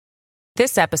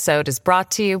This episode is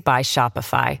brought to you by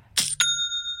Shopify.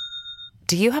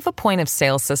 Do you have a point of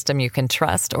sale system you can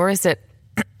trust, or is it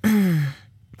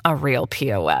a real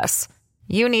POS?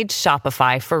 You need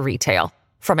Shopify for retail.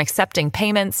 From accepting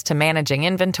payments to managing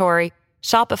inventory,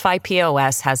 Shopify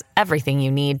POS has everything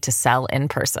you need to sell in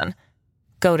person.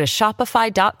 Go to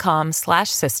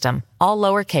shopify.com/system, all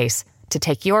lowercase, to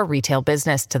take your retail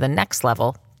business to the next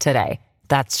level today.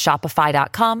 That's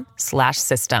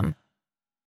shopify.com/system.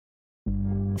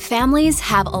 Families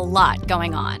have a lot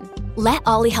going on. Let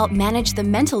Ollie help manage the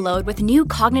mental load with new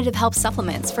cognitive help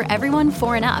supplements for everyone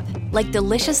 4 and up, like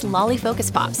delicious Lolly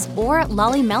Focus Pops or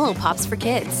Lolly Mellow Pops for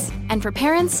kids. And for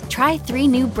parents, try 3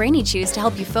 new Brainy Chews to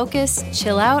help you focus,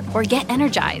 chill out, or get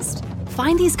energized.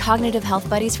 Find these cognitive health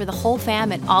buddies for the whole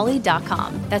fam at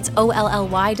ollie.com. That's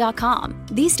OLLY.com.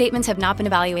 These statements have not been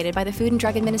evaluated by the Food and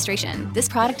Drug Administration. This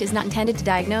product is not intended to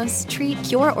diagnose, treat,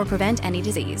 cure, or prevent any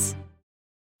disease.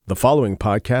 The following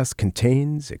podcast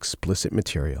contains explicit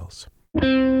materials.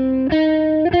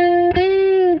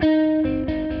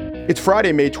 It's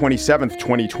Friday, May 27th,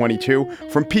 2022.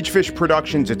 From Peachfish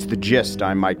Productions, it's The Gist.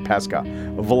 I'm Mike Pesca.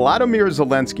 Volodymyr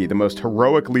Zelensky, the most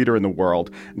heroic leader in the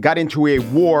world, got into a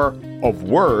war of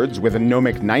words with a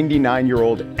gnomic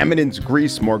 99-year-old eminence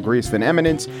Greece, more Greece than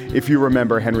eminence, if you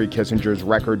remember Henry Kissinger's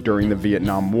record during the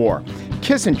Vietnam War.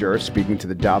 Kissinger, speaking to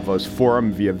the Davos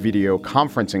Forum via video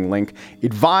conferencing link,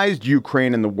 advised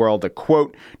Ukraine and the world that,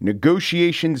 quote,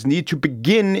 negotiations need to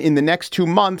begin in the next 2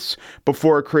 months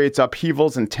before it creates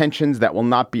upheavals and tensions that will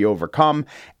not be overcome,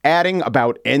 adding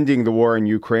about ending the war in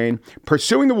Ukraine.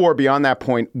 Pursuing the war beyond that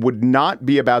point would not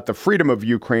be about the freedom of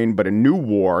Ukraine, but a new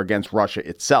war against Russia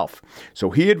itself. So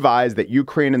he advised that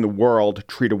Ukraine and the world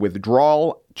treat a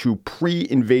withdrawal to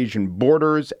pre-invasion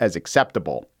borders as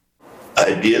acceptable.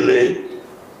 Ideally,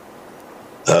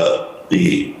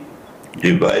 the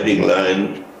dividing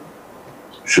line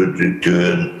should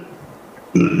return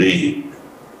to the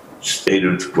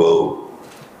status quo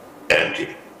ante.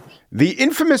 The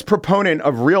infamous proponent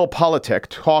of realpolitik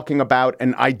talking about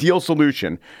an ideal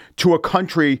solution to a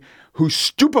country whose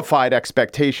stupefied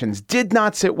expectations did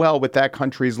not sit well with that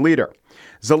country's leader.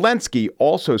 Zelensky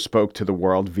also spoke to the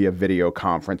world via video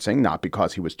conferencing, not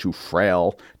because he was too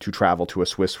frail to travel to a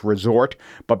Swiss resort,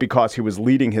 but because he was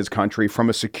leading his country from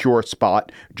a secure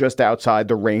spot just outside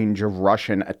the range of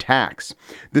Russian attacks.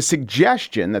 The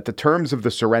suggestion that the terms of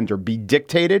the surrender be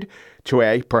dictated to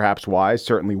a, perhaps wise,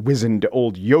 certainly wizened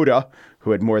old Yoda, who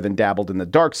had more than dabbled in the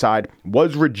dark side,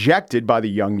 was rejected by the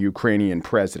young Ukrainian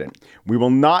president. We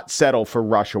will not settle for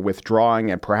Russia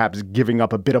withdrawing and perhaps giving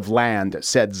up a bit of land,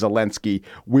 said Zelensky.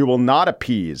 We will not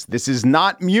appease. This is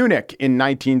not Munich in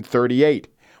 1938.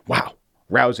 Wow.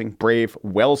 Rousing, brave,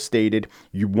 well stated.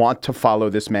 You want to follow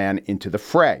this man into the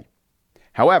fray.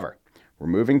 However,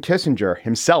 removing Kissinger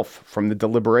himself from the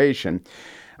deliberation,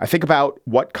 I think about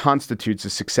what constitutes a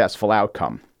successful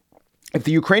outcome. If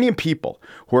the Ukrainian people,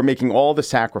 who are making all the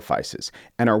sacrifices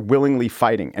and are willingly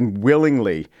fighting and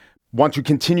willingly want to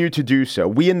continue to do so,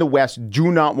 we in the West do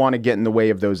not want to get in the way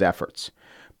of those efforts.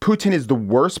 Putin is the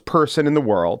worst person in the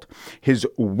world. His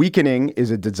weakening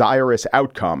is a desirous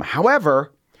outcome.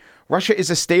 However, Russia is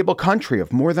a stable country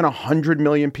of more than 100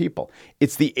 million people.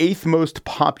 It's the 8th most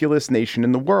populous nation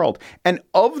in the world. And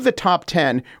of the top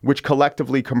 10, which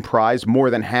collectively comprise more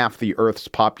than half the Earth's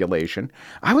population,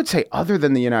 I would say other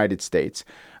than the United States,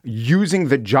 using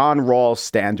the John Rawls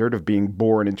standard of being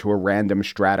born into a random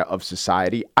strata of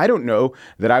society, I don't know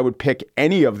that I would pick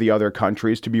any of the other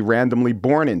countries to be randomly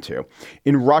born into.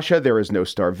 In Russia, there is no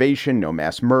starvation, no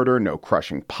mass murder, no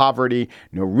crushing poverty,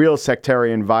 no real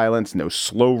sectarian violence, no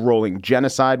slow-rolling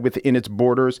genocide within its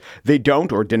borders. They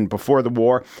don't, or didn't before the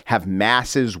war, have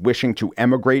masses wishing to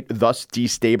emigrate, thus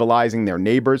destabilizing their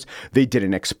neighbors. They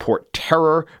didn't export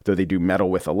terror, though they do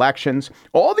meddle with elections.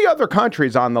 All the other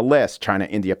countries on the list, China,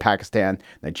 India, Pakistan,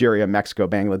 Nigeria, Mexico,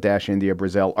 Bangladesh, India,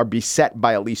 Brazil, are beset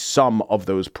by at least some of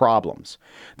those problems.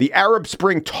 The Arab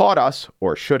Spring taught us,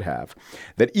 or should have,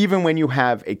 that even when you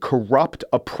have a corrupt,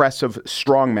 oppressive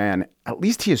strongman, at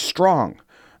least he is strong.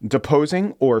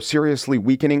 Deposing or seriously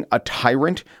weakening a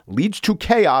tyrant leads to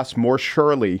chaos more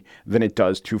surely than it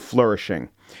does to flourishing.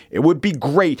 It would be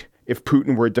great if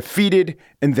Putin were defeated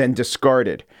and then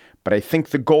discarded, but I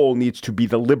think the goal needs to be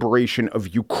the liberation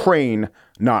of Ukraine,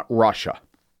 not Russia.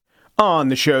 On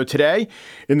the show today,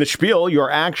 in the spiel,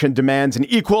 your action demands an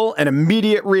equal and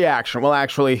immediate reaction. Well,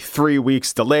 actually, 3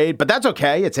 weeks delayed, but that's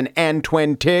okay. It's an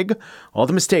Antwen Tig. All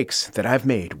the mistakes that I've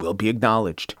made will be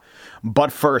acknowledged.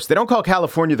 But first, they don't call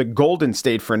California the Golden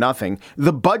State for nothing.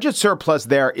 The budget surplus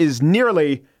there is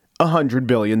nearly $100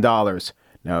 billion.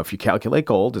 Now, if you calculate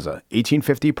gold as a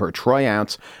 $18.50 per troy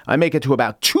ounce, I make it to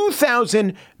about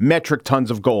 2,000 metric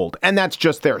tons of gold. And that's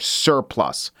just their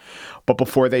surplus. But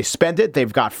before they spend it,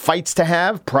 they've got fights to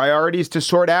have, priorities to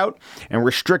sort out, and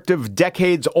restrictive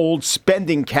decades-old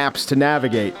spending caps to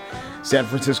navigate. San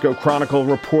Francisco Chronicle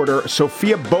reporter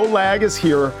Sophia Bolag is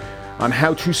here on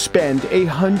how to spend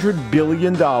 $100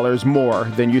 billion more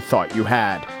than you thought you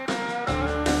had.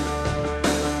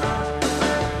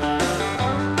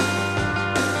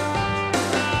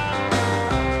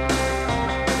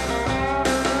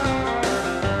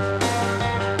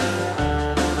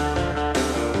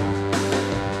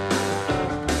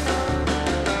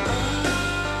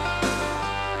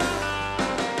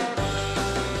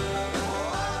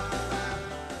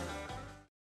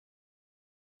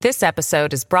 This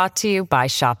episode is brought to you by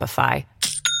Shopify.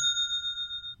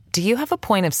 Do you have a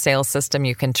point of sale system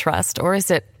you can trust, or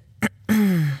is it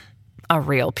a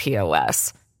real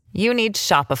POS? You need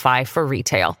Shopify for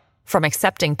retail. From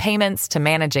accepting payments to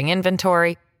managing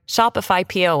inventory, Shopify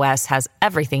POS has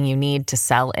everything you need to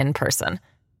sell in person.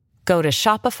 Go to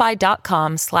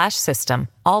shopify.com/system,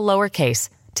 all lowercase,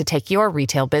 to take your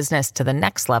retail business to the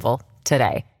next level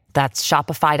today. That's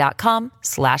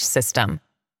shopify.com/system.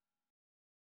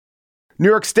 New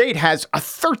York State has a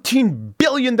 $13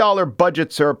 billion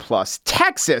budget surplus.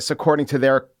 Texas, according to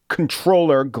their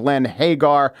controller, Glenn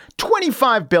Hagar,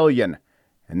 $25 billion.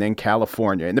 And then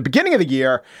California. In the beginning of the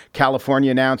year, California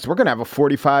announced we're going to have a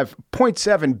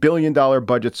 $45.7 billion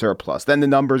budget surplus. Then the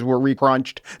numbers were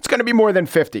recrunched. It's going to be more than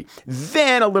 50.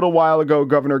 Then a little while ago,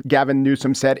 Governor Gavin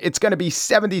Newsom said it's going to be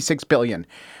 $76 billion.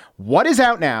 What is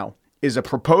out now is a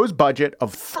proposed budget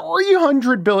of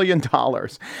 $300 billion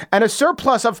and a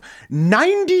surplus of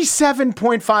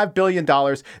 $97.5 billion.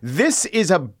 This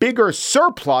is a bigger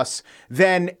surplus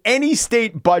than any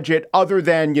state budget other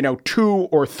than, 2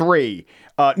 or 3.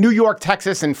 New York,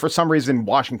 Texas, and for some reason,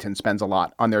 Washington spends a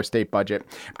lot on their state budget.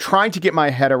 I'm trying to get my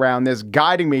head around this.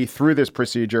 Guiding me through this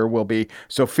procedure will be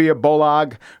Sophia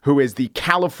Bolag, who is the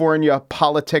California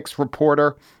politics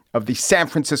reporter of the San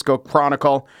Francisco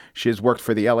Chronicle. She has worked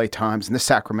for the LA Times and the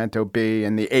Sacramento Bee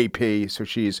and the AP, so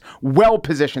she's well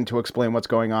positioned to explain what's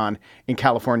going on in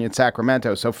California and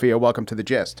Sacramento. Sophia, welcome to The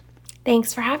Gist.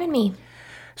 Thanks for having me.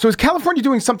 So is California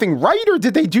doing something right, or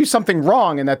did they do something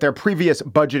wrong in that their previous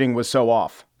budgeting was so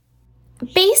off?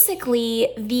 Basically,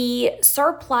 the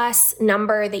surplus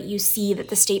number that you see that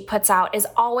the state puts out is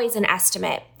always an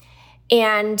estimate.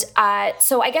 And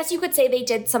so I guess you could say they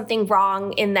did something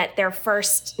wrong in that their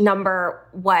first number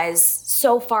was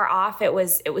so far off. It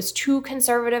was too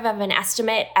conservative of an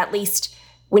estimate, at least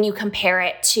when you compare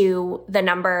it to the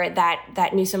number that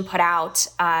Newsom put out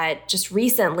just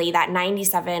recently, that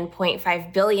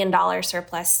 $97.5 billion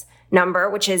surplus number,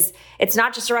 which is, it's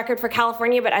not just a record for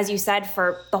California, but as you said,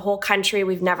 for the whole country.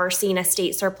 We've never seen a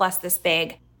state surplus this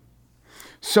big.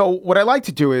 So what I like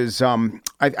to do is,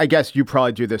 I guess you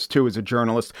probably do this too as a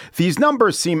journalist. These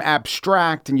numbers seem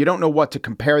abstract and you don't know what to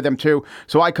compare them to.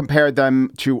 So I compared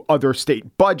them to other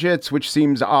state budgets, which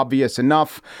seems obvious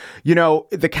enough.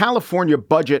 The California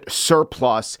budget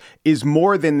surplus is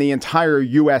more than the entire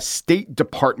U.S. State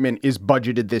Department is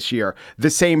budgeted this year.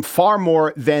 The same, far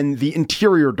more than the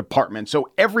Interior Department.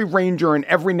 So every ranger in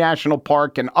every national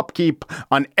park and upkeep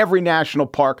on every national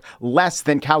park, less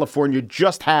than California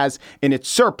just has in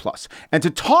its surplus. And to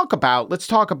talk about,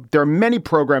 there are many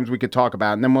programs we could talk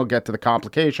about, and then we'll get to the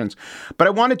complications. But I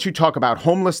wanted to talk about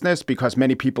homelessness because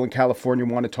many people in California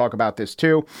want to talk about this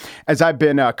too. As I've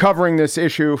been covering this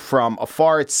issue from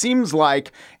afar, it seems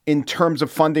like in terms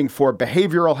of funding for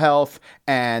behavioral health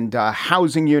and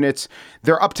housing units,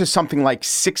 they're up to something like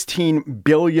 $16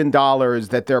 billion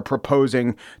that they're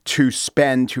proposing to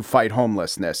spend to fight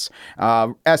homelessness.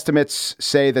 Estimates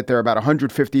say that there are about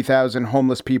 150,000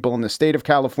 homeless people in the state of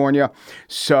California.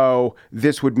 So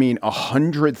this would mean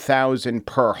 100,000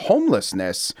 per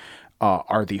homelessness.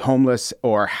 Are the homeless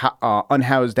or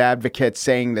unhoused advocates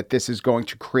saying that this is going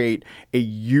to create a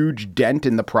huge dent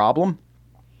in the problem?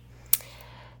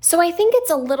 So I think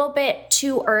it's a little bit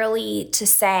too early to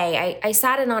say. I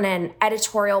sat in on an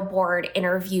editorial board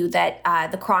interview that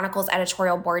the Chronicle's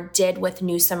editorial board did with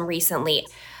Newsom recently.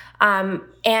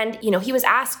 And he was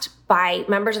asked by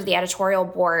members of the editorial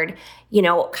board,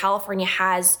 California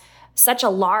has such a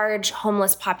large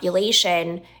homeless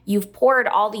population. You've poured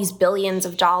all these billions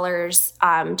of dollars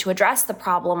to address the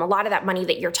problem. A lot of that money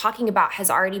that you're talking about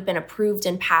has already been approved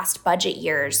in past budget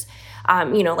years.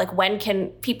 When can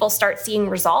people start seeing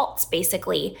results,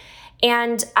 basically?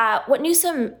 And what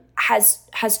Newsom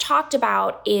has talked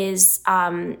about is,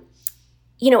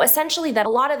 essentially that a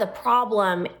lot of the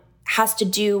problem has to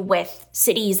do with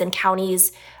cities and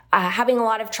counties having a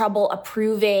lot of trouble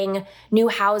approving new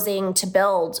housing to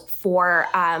build for,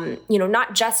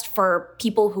 not just for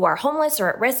people who are homeless or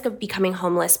at risk of becoming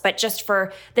homeless, but just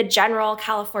for the general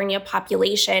California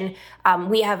population.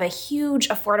 We have a huge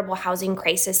affordable housing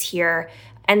crisis here.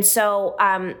 And so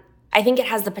I think it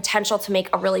has the potential to make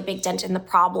a really big dent in the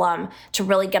problem, to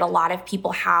really get a lot of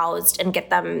people housed and get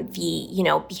them the,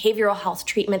 behavioral health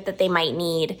treatment that they might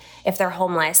need if they're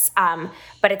homeless.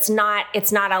 But it's not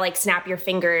a like snap your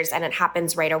fingers and it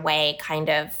happens right away kind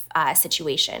of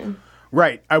situation.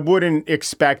 Right. I wouldn't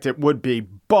expect it would be,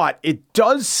 but it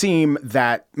does seem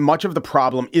that much of the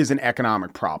problem is an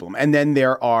economic problem. And then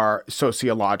there are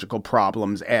sociological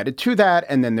problems added to that.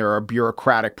 And then there are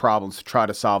bureaucratic problems to try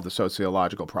to solve the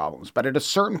sociological problems. But at a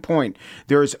certain point,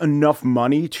 there's enough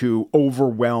money to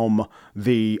overwhelm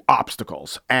the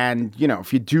obstacles. And,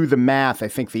 if you do the math, I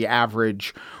think the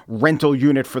average rental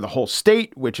unit for the whole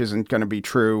state, which isn't going to be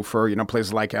true for,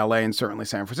 places like LA and certainly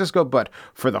San Francisco, but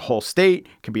for the whole state,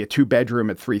 can be a 2-bedroom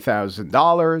at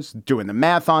 $3,000. Doing the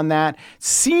math on that,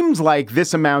 seems like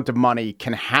this amount of money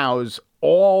can house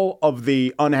all of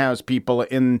the unhoused people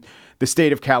in the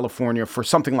state of California for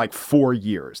something like 4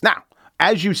 years. Now,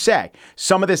 as you say,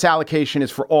 some of this allocation is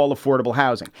for all affordable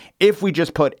housing. If we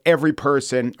just put every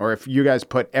person, or if you guys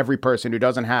put every person who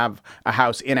doesn't have a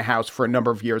house in a house for a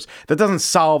number of years, that doesn't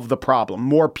solve the problem.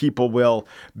 More people will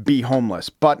be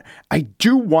homeless. But I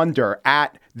do wonder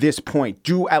at this point,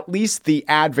 do at least the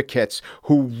advocates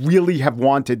who really have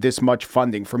wanted this much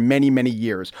funding for many, many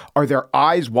years, are their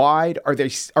eyes wide? Are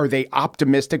they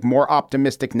optimistic, more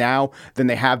optimistic now than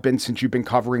they have been since you've been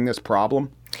covering this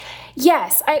problem?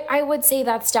 Yes, I would say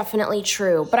that's definitely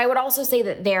true. But I would also say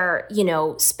that their,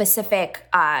 specific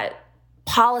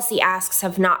policy asks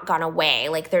have not gone away.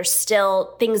 Like there's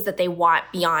still things that they want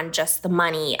beyond just the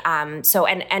money.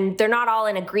 And they're not all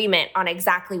in agreement on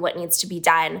exactly what needs to be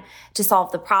done to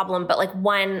solve the problem. But like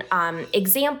one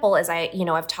example is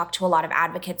I've talked to a lot of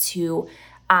advocates who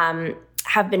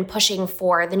have been pushing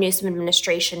for the Newsom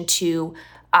administration to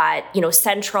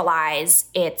centralize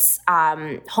its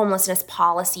homelessness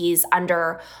policies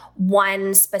under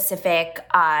one specific,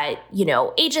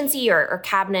 agency or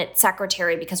cabinet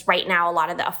secretary, because right now a lot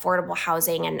of the affordable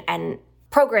housing and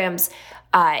programs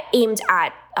aimed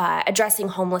at addressing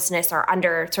homelessness are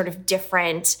under sort of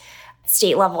different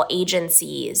state level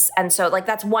agencies. And so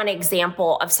that's one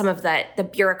example of some of the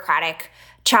bureaucratic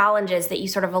challenges that you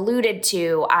sort of alluded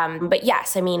to. But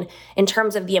yes, in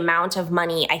terms of the amount of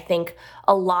money, I think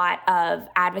a lot of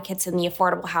advocates in the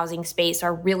affordable housing space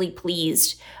are really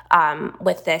pleased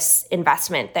with this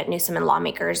investment that Newsom and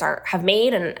lawmakers have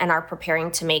made and are preparing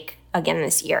to make again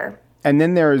this year. And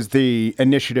then there's the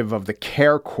initiative of the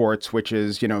care courts, which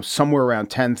is, somewhere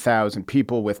around 10,000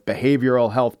 people with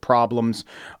behavioral health problems.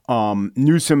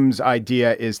 Newsom's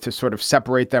idea is to sort of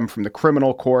separate them from the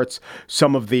criminal courts.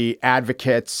 Some of the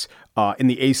advocates in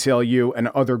the ACLU and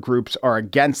other groups are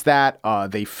against that.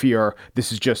 They fear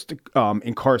this is just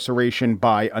incarceration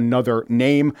by another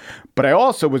name. But I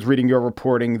also was reading your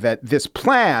reporting that this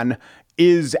plan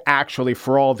is actually,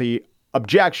 for all the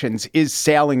objections, is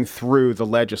sailing through the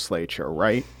legislature,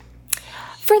 right?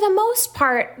 For the most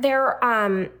part,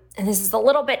 and this is a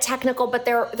little bit technical, but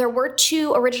there were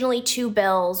originally two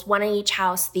bills, one in each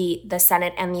house, the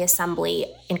Senate and the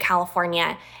Assembly in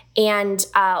California. And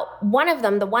one of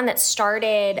them, the one that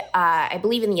started, I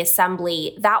believe, in the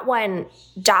Assembly, that one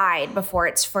died before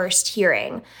its first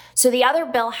hearing. So the other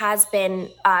bill has been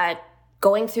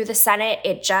going through the Senate.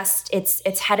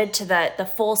 It's headed to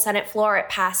the full Senate floor. It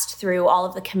passed through all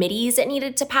of the committees it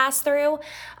needed to pass through.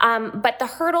 But the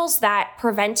hurdles that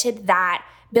prevented that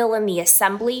bill in the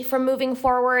Assembly from moving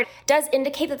forward does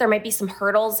indicate that there might be some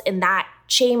hurdles in that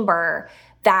chamber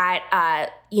that,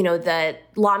 the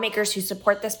lawmakers who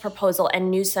support this proposal and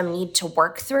Newsom need to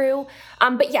work through.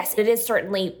 But yes, it is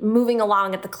certainly moving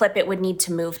along at the clip it would need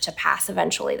to move to pass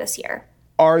eventually this year.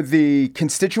 Are the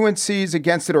constituencies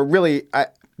against it, or really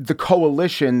the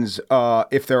coalitions,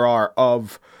 if there are,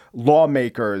 of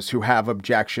lawmakers who have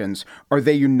objections, are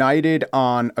they united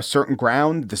on a certain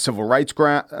ground, the civil rights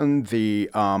ground, the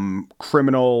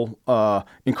criminal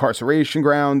incarceration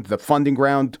ground, the funding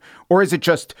ground? Or is it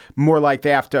just more like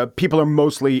people are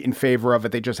mostly in favor of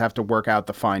it, they just have to work out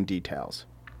the fine details?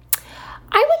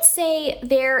 I would say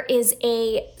there is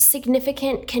a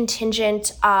significant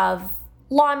contingent of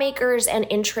lawmakers and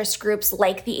interest groups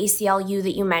like the ACLU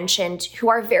that you mentioned who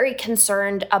are very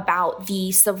concerned about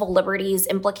the civil liberties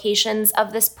implications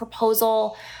of this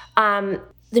proposal. The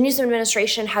Newsom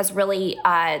administration has really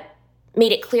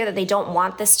made it clear that they don't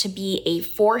want this to be a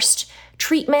forced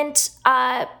treatment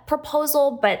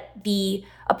proposal, but the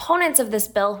opponents of this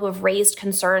bill who have raised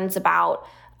concerns about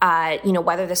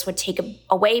whether this would take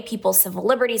away people's civil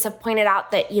liberties have pointed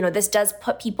out that, this does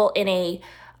put people in a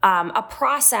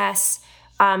process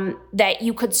that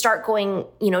you could start going,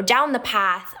 down the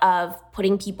path of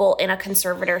putting people in a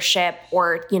conservatorship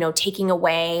or, taking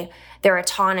away their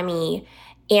autonomy.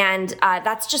 And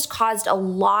that's just caused a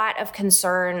lot of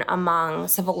concern among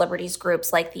civil liberties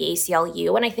groups like the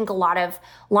ACLU. And I think a lot of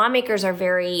lawmakers are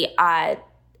very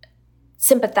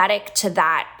sympathetic to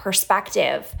that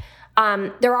perspective.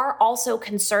 There are also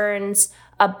concerns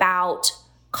about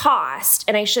cost.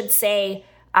 And I should say,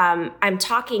 I'm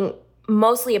talking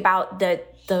mostly about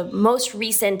the most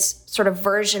recent sort of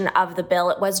version of the bill.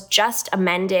 It was just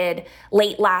amended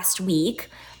late last week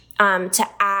to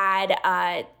add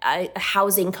a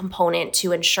housing component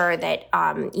to ensure that,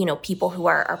 people who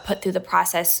are put through the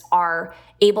process are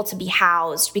able to be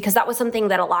housed, because that was something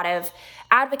that a lot of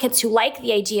advocates who like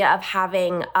the idea of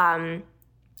having,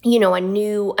 a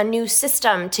new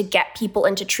system to get people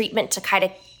into treatment, to kind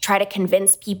of try to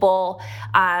convince people,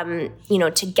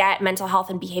 to get mental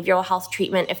health and behavioral health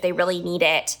treatment if they really need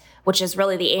it, which is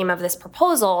really the aim of this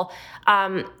proposal.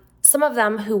 Some of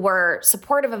them who were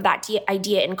supportive of that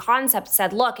idea in concept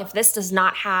said, look, if this does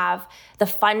not have the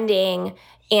funding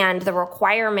and the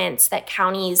requirements that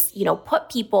counties, put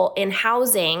people in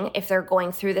housing if they're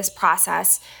going through this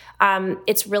process,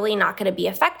 it's really not going to be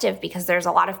effective, because there's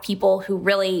a lot of people who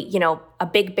really, a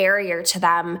big barrier to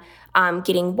them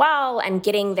getting well and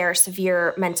getting their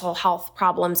severe mental health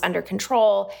problems under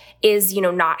control is,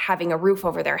 not having a roof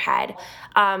over their head.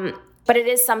 But it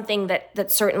is something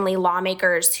that certainly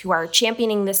lawmakers who are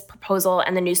championing this proposal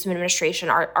and the Newsom administration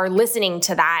are listening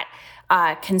to that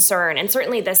concern. And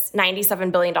certainly this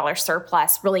 $97 billion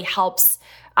surplus really helps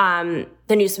the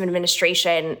Newsom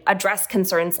administration address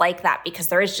concerns like that, because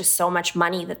there is just so much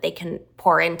money that they can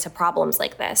pour into problems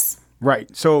like this.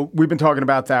 Right. So we've been talking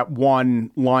about that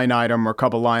one line item or a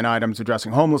couple line items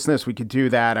addressing homelessness. We could do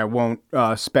that. I won't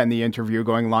spend the interview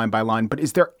going line by line. But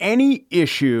is there any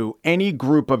issue, any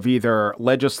group of either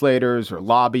legislators or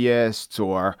lobbyists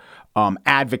or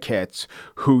advocates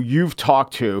who you've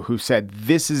talked to who said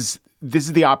this is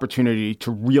the opportunity to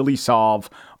really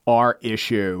solve our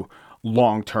issue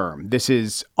long term? This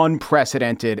is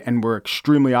unprecedented, and we're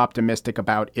extremely optimistic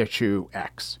about issue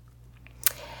X.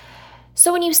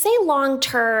 So when you say long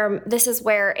term, this is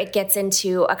where it gets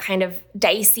into a kind of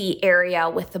dicey area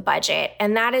with the budget.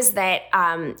 And that is that,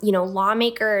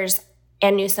 lawmakers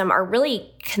and Newsom are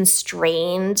really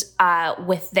constrained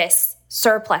with this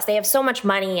surplus. They have so much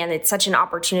money, and it's such an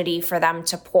opportunity for them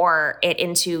to pour it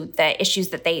into the issues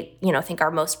that they, think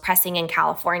are most pressing in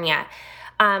California.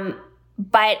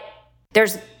 But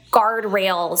there's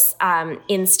guardrails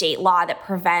in state law that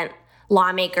prevent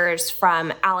lawmakers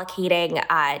from allocating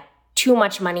too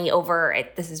much money over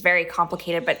it. This is very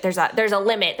complicated, but there's a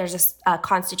limit. There's a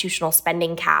constitutional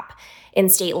spending cap in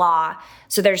state law.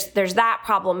 So there's that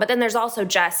problem. But then there's also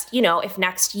just, if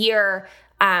next year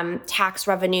tax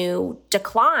revenue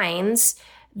declines,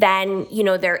 then,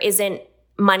 there isn't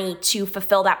money to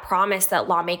fulfill that promise that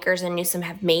lawmakers and Newsom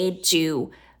have made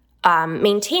to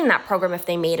maintain that program if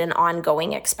they made an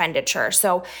ongoing expenditure.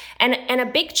 So, and a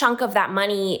big chunk of that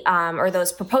money or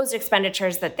those proposed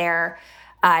expenditures that they're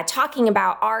talking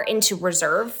about are into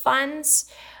reserve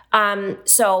funds.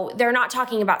 So they're not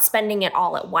talking about spending it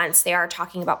all at once. They are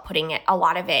talking about putting a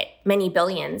lot of it, many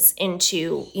billions,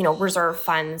 into, reserve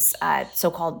funds,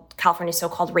 California's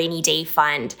so-called rainy day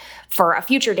fund for a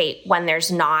future date when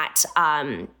there's not,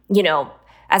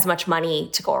 as much money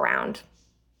to go around.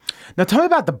 Now, tell me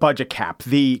about the budget cap,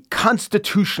 the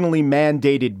constitutionally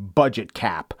mandated budget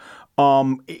cap.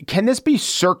 Can this be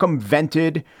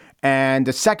circumvented? And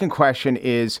the second question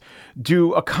is,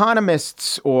 do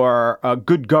economists or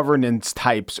good governance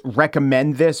types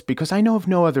recommend this? Because I know of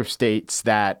no other states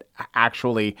that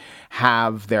actually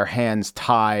have their hands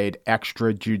tied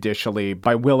extrajudicially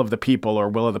by will of the people or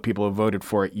will of the people who voted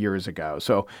for it years ago.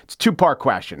 So it's a two-part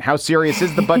question. How serious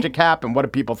is the budget cap, and what do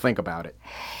people think about it?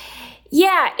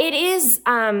 Yeah, it is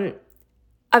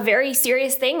a very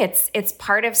serious thing. It's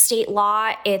part of state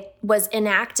law. It was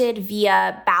enacted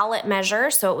via ballot measure.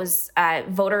 So it was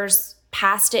voters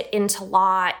passed it into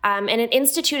law, and it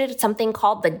instituted something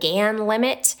called the GAN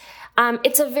limit.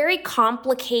 It's a very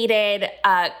complicated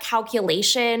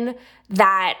calculation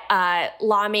that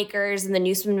lawmakers in the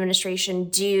Newsom administration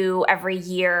do every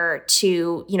year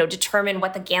to, determine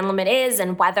what the GAN limit is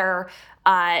and whether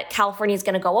California is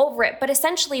going to go over it. But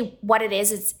essentially what it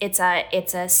is it's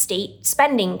a state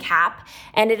spending cap,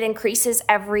 and it increases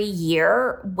every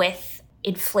year with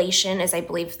inflation is, I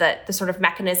believe, the sort of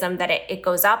mechanism that it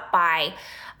goes up by.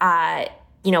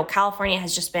 California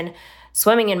has just been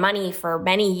swimming in money for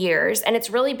many years. And it's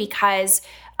really because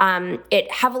California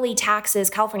heavily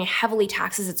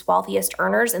taxes its wealthiest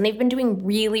earners, and they've been doing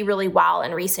really, really well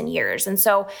in recent years. And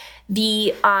so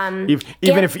even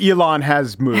if Elon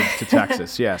has moved to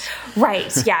Texas, yes.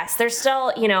 Right, yes. There's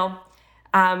still,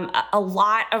 a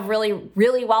lot of really,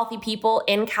 really wealthy people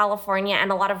in California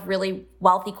and a lot of really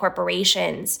wealthy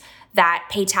corporations that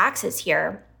pay taxes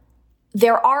here.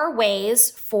 There are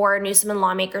ways for Newsom and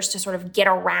lawmakers to sort of get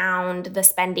around the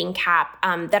spending cap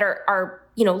that are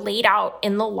laid out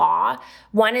in the law.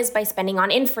 One is by spending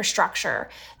on infrastructure.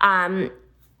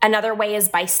 Another way is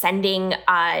by sending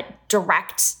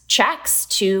direct checks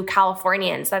to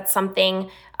Californians. That's something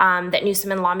that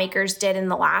Newsom and lawmakers did in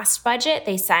the last budget.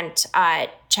 They sent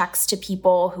checks to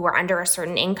people who are under a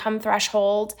certain income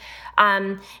threshold.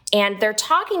 And they're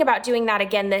talking about doing that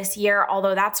again this year,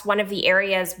 although that's one of the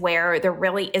areas where there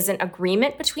really isn't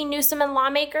agreement between Newsom and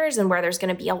lawmakers and where there's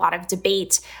going to be a lot of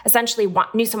debate. Essentially,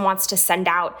 Newsom wants to send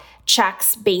out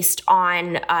checks based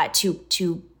on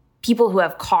to people who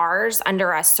have cars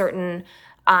under a certain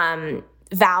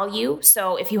value.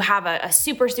 So if you have a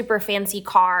super, super fancy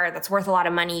car that's worth a lot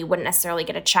of money, you wouldn't necessarily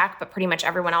get a check, but pretty much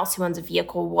everyone else who owns a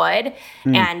vehicle would.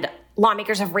 And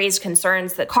lawmakers have raised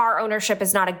concerns that car ownership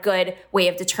is not a good way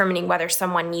of determining whether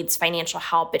someone needs financial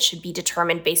help. It should be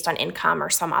determined based on income or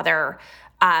some other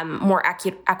more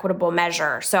equitable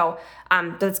measure. So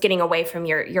that's getting away from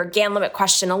your GAN limit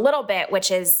question a little bit,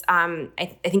 which is I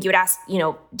think you would ask,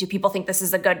 do people think this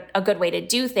is a good way to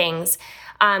do things?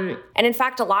 And in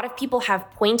fact, a lot of people have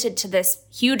pointed to this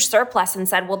huge surplus and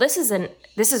said, well, this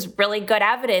is really good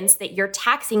evidence that you're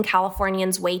taxing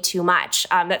Californians way too much.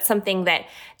 That's something that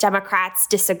Democrats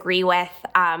disagree with,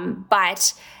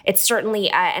 but it's certainly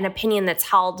an opinion that's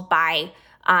held by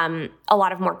a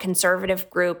lot of more conservative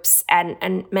groups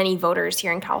and many voters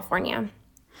here in California.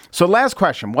 So last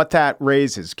question, what that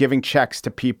raises, giving checks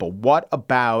to people, what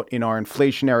about in our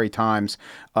inflationary times,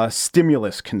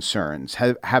 stimulus concerns?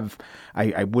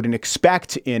 I wouldn't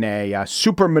expect in a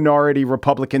super minority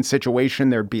Republican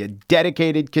situation, there'd be a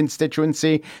dedicated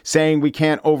constituency saying we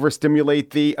can't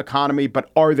overstimulate the economy, but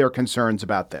are there concerns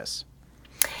about this?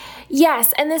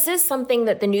 Yes, and this is something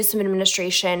that the Newsom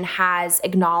administration has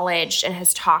acknowledged and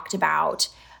has talked about.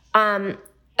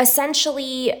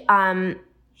 Essentially,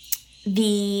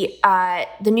 the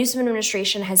Newsom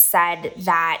administration has said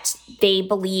that they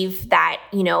believe that,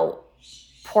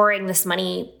 pouring this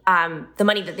money, the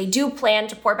money that they do plan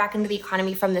to pour back into the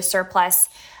economy from the surplus,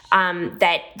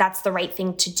 that's the right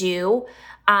thing to do.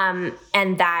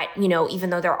 And that, even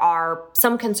though there are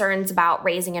some concerns about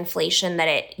raising inflation, that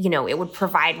it would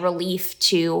provide relief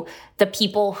to the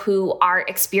people who are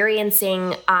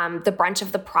experiencing the brunt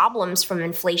of the problems from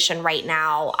inflation right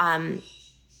now,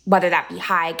 whether that be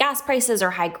high gas prices or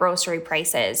high grocery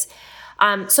prices.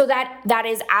 So that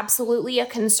is absolutely a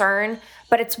concern,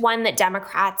 but it's one that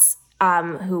Democrats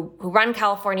who run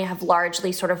California have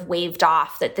largely sort of waved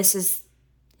off, that this is,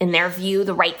 in their view,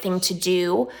 the right thing to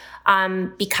do,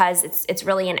 because it's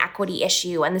really an equity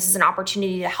issue. And this is an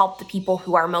opportunity to help the people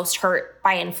who are most hurt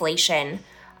by inflation.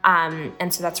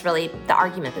 And so that's really the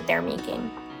argument that they're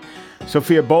making.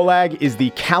 Sophia Bolag is the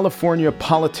California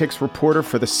politics reporter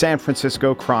for the San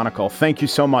Francisco Chronicle. Thank you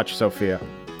so much, Sophia.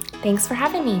 Thanks for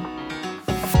having me.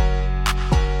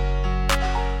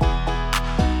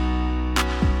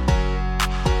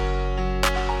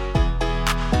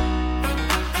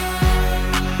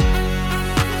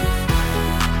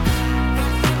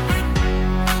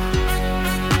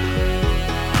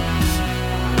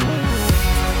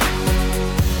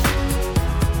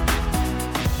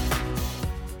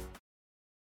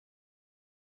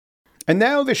 And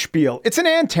now the spiel. It's an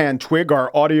Antan twig,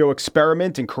 our audio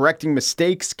experiment in correcting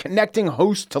mistakes, connecting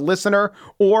host to listener,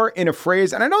 or in a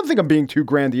phrase, and I don't think I'm being too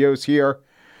grandiose here,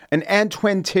 an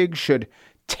Antwen Tig should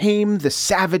tame the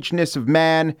savageness of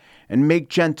man and make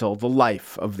gentle the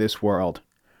life of this world.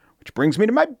 Which brings me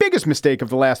to my biggest mistake of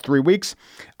the last 3 weeks.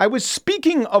 I was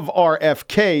speaking of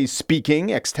RFK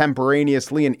speaking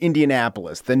extemporaneously in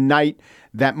Indianapolis the night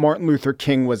that Martin Luther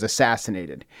King was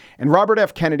assassinated. And Robert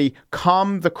F. Kennedy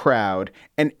calmed the crowd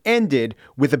and ended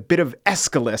with a bit of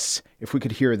Aeschylus, if we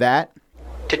could hear that.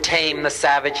 To tame the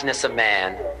savageness of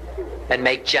man and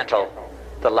make gentle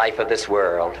the life of this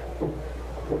world.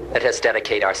 Let us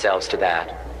dedicate ourselves to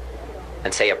that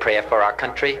and say a prayer for our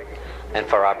country and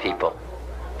for our people.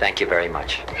 Thank you very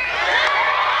much.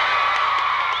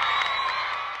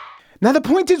 Now, the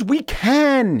point is we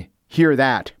can hear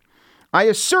that. I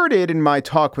asserted in my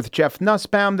talk with Jeff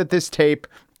Nussbaum that this tape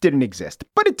didn't exist,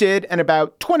 but it did. And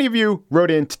about 20 of you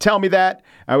wrote in to tell me that.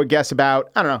 I would guess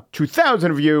about,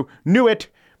 2,000 of you knew it.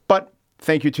 But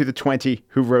thank you to the 20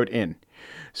 who wrote in.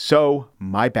 So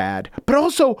my bad. But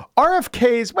also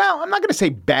RFK's, well, I'm not going to say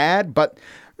bad, but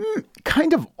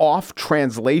kind of off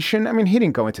translation. I mean, he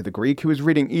didn't go into the Greek. He was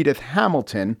reading Edith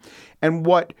Hamilton. And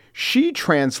what she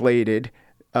translated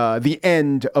the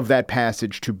end of that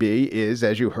passage to be is,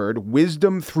 as you heard,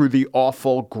 wisdom through the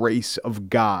awful grace of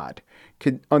God.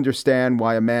 Could understand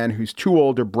why a man whose two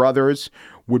older brothers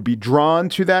would be drawn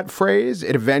to that phrase.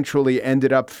 It eventually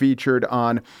ended up featured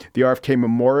on the RFK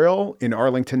Memorial in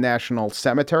Arlington National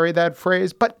Cemetery, that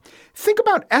phrase. But think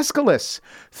about Aeschylus.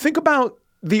 Think about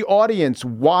the audience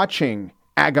watching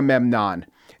Agamemnon.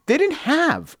 They didn't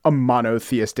have a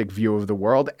monotheistic view of the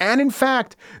world. And in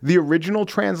fact, the original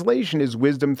translation is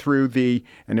wisdom through the,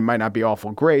 and it might not be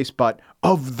awful grace, but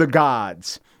of the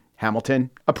gods. Hamilton,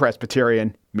 a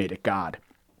Presbyterian, made it God.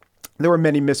 There were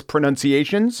many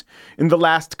mispronunciations in the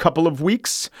last couple of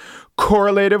weeks.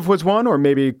 Correlative was one, or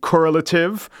maybe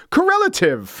correlative.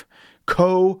 Correlative.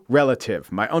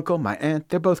 Co-relative. My uncle, my aunt,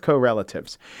 they're both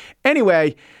co-relatives.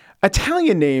 Anyway,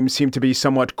 Italian names seem to be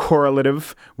somewhat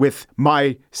correlative with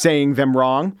my saying them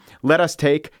wrong. Let us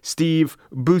take Steve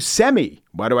Buscemi.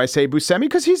 Why do I say Buscemi?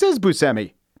 Because he says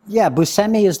Buscemi. Yeah,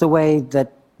 Buscemi is the way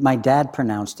that my dad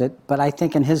pronounced it, but I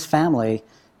think in his family,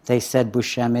 they said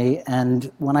Buscemi.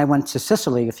 And when I went to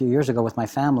Sicily a few years ago with my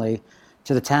family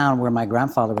to the town where my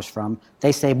grandfather was from,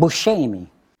 they say Buscemi.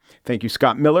 Thank you,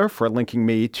 Scott Miller, for linking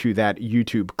me to that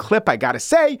YouTube clip. I got to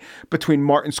say, between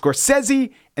Martin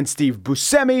Scorsese and Steve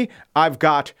Buscemi, I've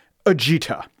got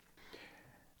Agita.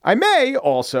 I may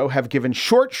also have given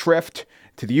short shrift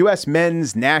to the U.S.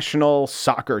 men's national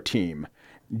soccer team.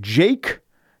 Jake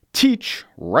Teach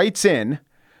writes in,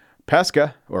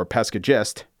 Pesca, or Pesca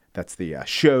Gist, that's the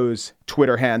show's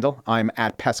Twitter handle. I'm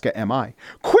at Pesca MI.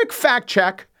 Quick fact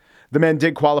check. The men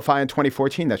did qualify in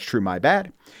 2014. That's true, my bad.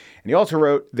 And he also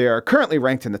wrote, they're currently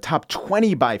ranked in the top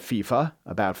 20 by FIFA,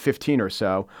 about 15 or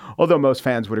so, although most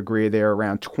fans would agree they're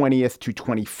around 20th to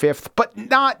 25th, but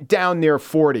not down near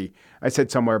 40. I said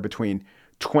somewhere between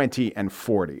 20 and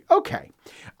 40. Okay,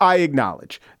 I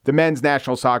acknowledge the men's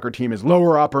national soccer team is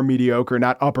lower upper mediocre,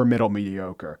 not upper middle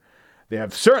mediocre. They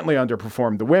have certainly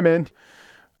underperformed the women.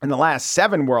 In the last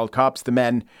 7 World Cups, the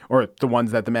men, or the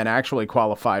ones that the men actually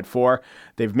qualified for,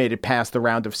 they've made it past the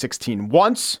round of 16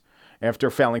 once after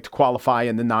failing to qualify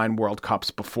in the 9 World Cups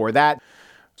before that.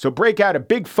 So break out a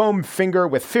big foam finger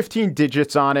with 15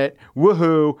 digits on it.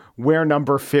 Woohoo, we're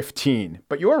number 15.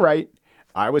 But you're right.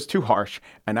 I was too harsh,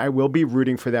 and I will be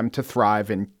rooting for them to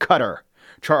thrive in Qatar.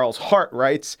 Charles Hart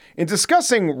writes, in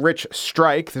discussing Rich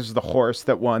Strike, this is the horse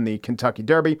that won the Kentucky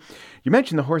Derby, you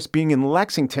mentioned the horse being in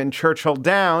Lexington, Churchill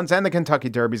Downs, and the Kentucky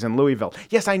Derby's in Louisville.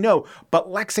 Yes, I know, but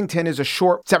Lexington is a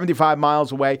short 75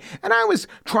 miles away, and I was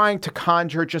trying to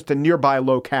conjure just a nearby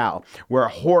locale where a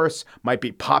horse might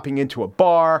be popping into a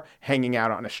bar, hanging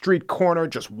out on a street corner,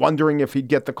 just wondering if he'd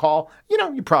get the call. You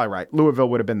know, you're probably right. Louisville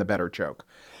would have been the better joke.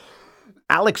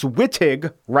 Alex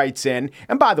Wittig writes in,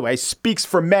 and by the way, speaks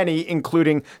for many,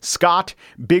 including Scott,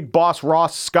 Big Boss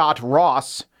Ross, Scott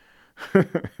Ross.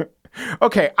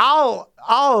 Okay,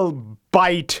 I'll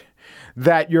bite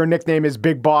that your nickname is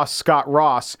Big Boss Scott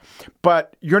Ross,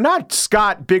 but you're not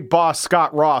Scott Big Boss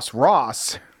Scott Ross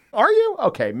Ross. Are you?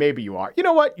 Okay, maybe you are. You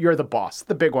know what? You're the boss,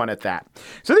 the big one at that.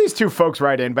 So these two folks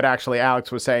write in, but actually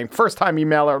Alex was saying, first-time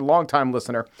emailer, long-time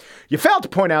listener, you failed to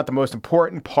point out the most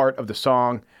important part of the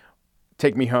song,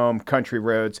 Take Me Home, Country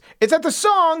Roads. It's that the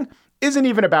song isn't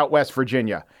even about West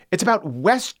Virginia. It's about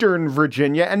Western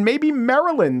Virginia and maybe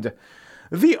Maryland.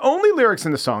 The only lyrics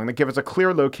in the song that give us a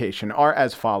clear location are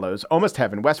as follows. Almost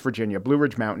Heaven, West Virginia, Blue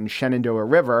Ridge Mountain, Shenandoah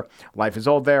River. Life is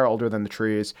old there, older than the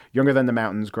trees, younger than the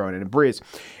mountains, growing in a breeze.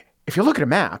 If you look at a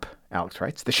map, Alex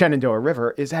writes, the Shenandoah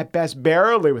River is at best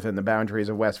barely within the boundaries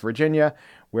of West Virginia,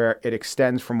 where it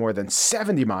extends for more than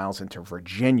 70 miles into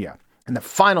Virginia. And the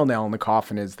final nail in the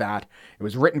coffin is that it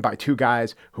was written by two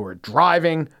guys who were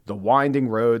driving the winding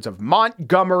roads of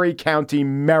Montgomery County,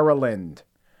 Maryland.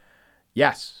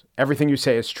 Yes, everything you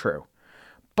say is true.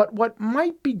 But what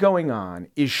might be going on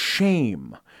is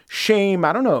shame. Shame,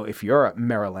 I don't know if you're a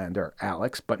Marylander,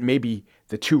 Alex, but maybe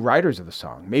the two writers of the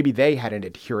song, maybe they had an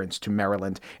adherence to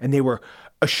Maryland and they were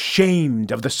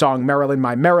ashamed of the song Maryland,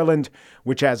 My Maryland,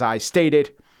 which, as I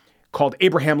stated, called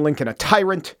Abraham Lincoln a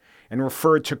tyrant and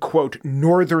referred to, quote,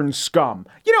 northern scum.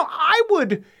 You know, I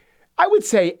would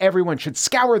say everyone should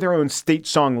scour their own state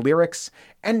song lyrics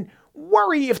and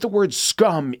worry if the word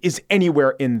scum is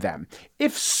anywhere in them.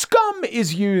 If scum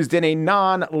is used in a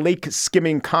non-lake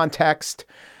skimming context,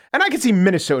 and I can see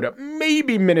Minnesota,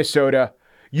 maybe Minnesota,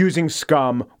 using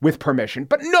scum with permission,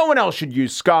 but no one else should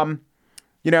use scum.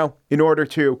 You know, in order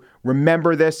to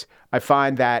remember this, I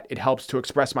find that it helps to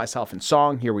express myself in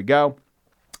song. Here we go.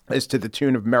 It's to the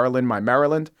tune of Maryland, My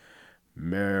Maryland.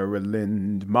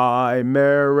 Maryland, my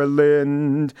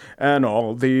Maryland, and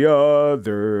all the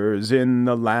others in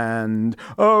the land.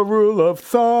 A rule of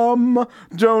thumb,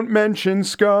 don't mention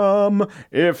scum.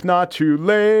 If not too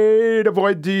late,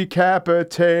 avoid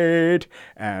decapitate.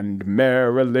 And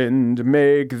Maryland,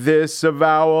 make this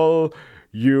avowal.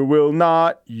 You will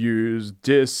not use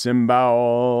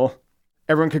disembowel.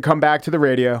 Everyone can come back to the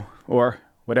radio or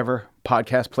whatever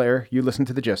podcast player you listen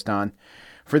to The Gist on.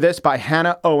 For this by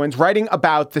Hannah Owens, writing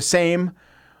about the same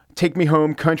Take Me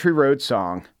Home Country Road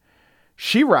song.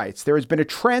 She writes, there has been a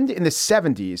trend in the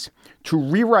 70s to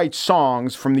rewrite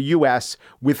songs from the U.S.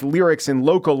 with lyrics in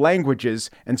local languages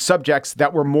and subjects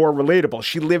that were more relatable.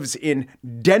 She lives in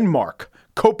Denmark,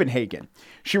 Copenhagen.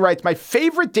 She writes, my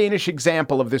favorite Danish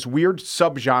example of this weird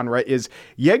subgenre is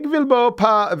Jeg vil bo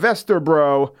på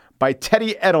Vesterbro by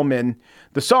Teddy Edelman.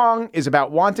 The song is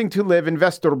about wanting to live in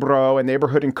Vesterbro, a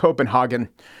neighborhood in Copenhagen,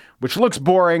 which looks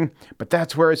boring, but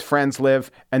that's where his friends live,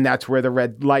 and that's where the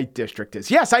red light district is.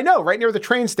 Yes, I know, right near the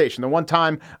train station. The one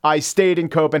time I stayed in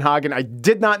Copenhagen, I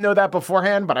did not know that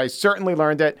beforehand, but I certainly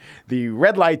learned it. The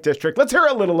red light district. Let's hear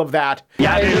a little of that.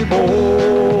 Jeg vil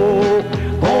bo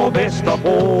på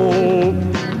Vesterbro,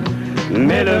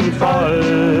 mellem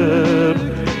folk.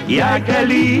 Jeg kan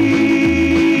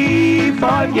lide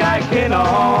folk, jeg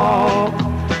kender,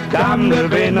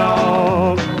 gamle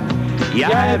venner.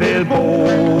 Jeg vil bo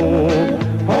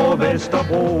på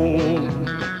Vesterbro.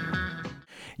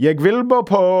 Jeg vil bo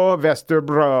på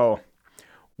Vesterbro.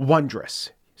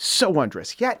 Wondrous. So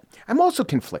wondrous. Yet, I'm also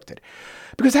conflicted.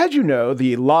 Because as you know,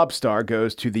 the Lobstar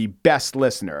goes to the best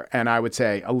listener. And I would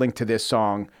say a link to this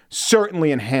song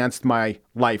certainly enhanced my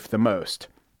life the most.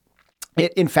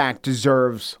 It, in fact,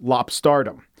 deserves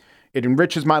Lobstardom. It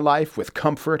enriches my life with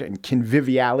comfort and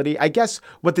conviviality. I guess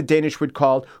what the Danish would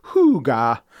call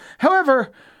hygge.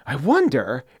 However, I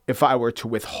wonder if I were to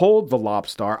withhold the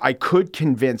Lobstar, I could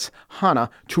convince Hannah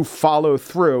to follow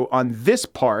through on this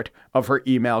part of her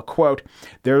email. Quote,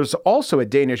 there's also a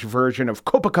Danish version of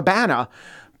Copacabana,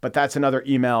 but that's another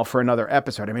email for another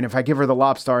episode. I mean, if I give her the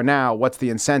Lobstar now, what's the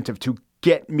incentive to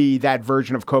get me that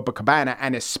version of Copacabana?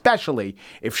 And especially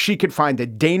if she could find a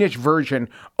Danish version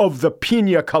of the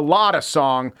Pina Colada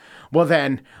song, well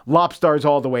then, Lobstar's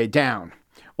all the way down.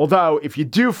 Although, if you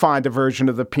do find a version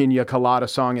of the Pina Colada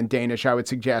song in Danish, I would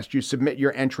suggest you submit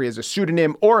your entry as a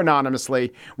pseudonym or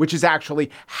anonymously, which is actually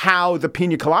how the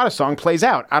Pina Colada song plays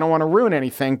out. I don't want to ruin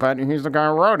anything, but he's the guy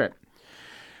who wrote it.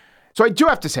 So I do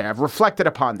have to say, I've reflected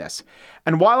upon this.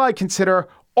 And while I consider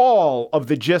all of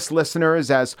the Gist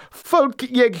listeners as folk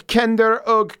jeg kender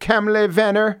og gamle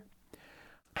venner,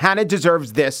 Hannah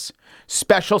deserves this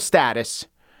special status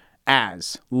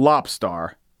as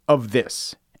Lobstar of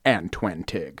this and Twin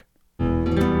Tig.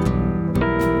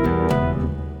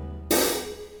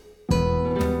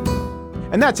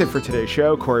 And that's it for today's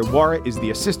show. Corey Wara is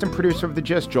the assistant producer of The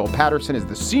Gist. Joel Patterson is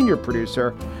the senior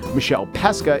producer. Michelle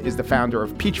Pesca is the founder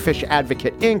of Peachfish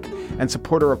Advocate, Inc. and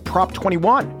supporter of Prop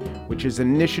 21, which is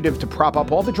an initiative to prop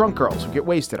up all the drunk girls who get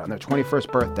wasted on their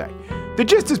 21st birthday. The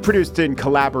Gist is produced in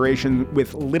collaboration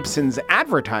with Libsyn's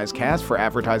AdvertiseCast. For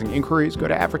advertising inquiries, go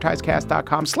to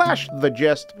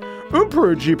advertisecast.com/thegist.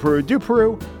 Peru, G Peru, do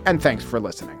Peru, and thanks for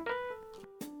listening.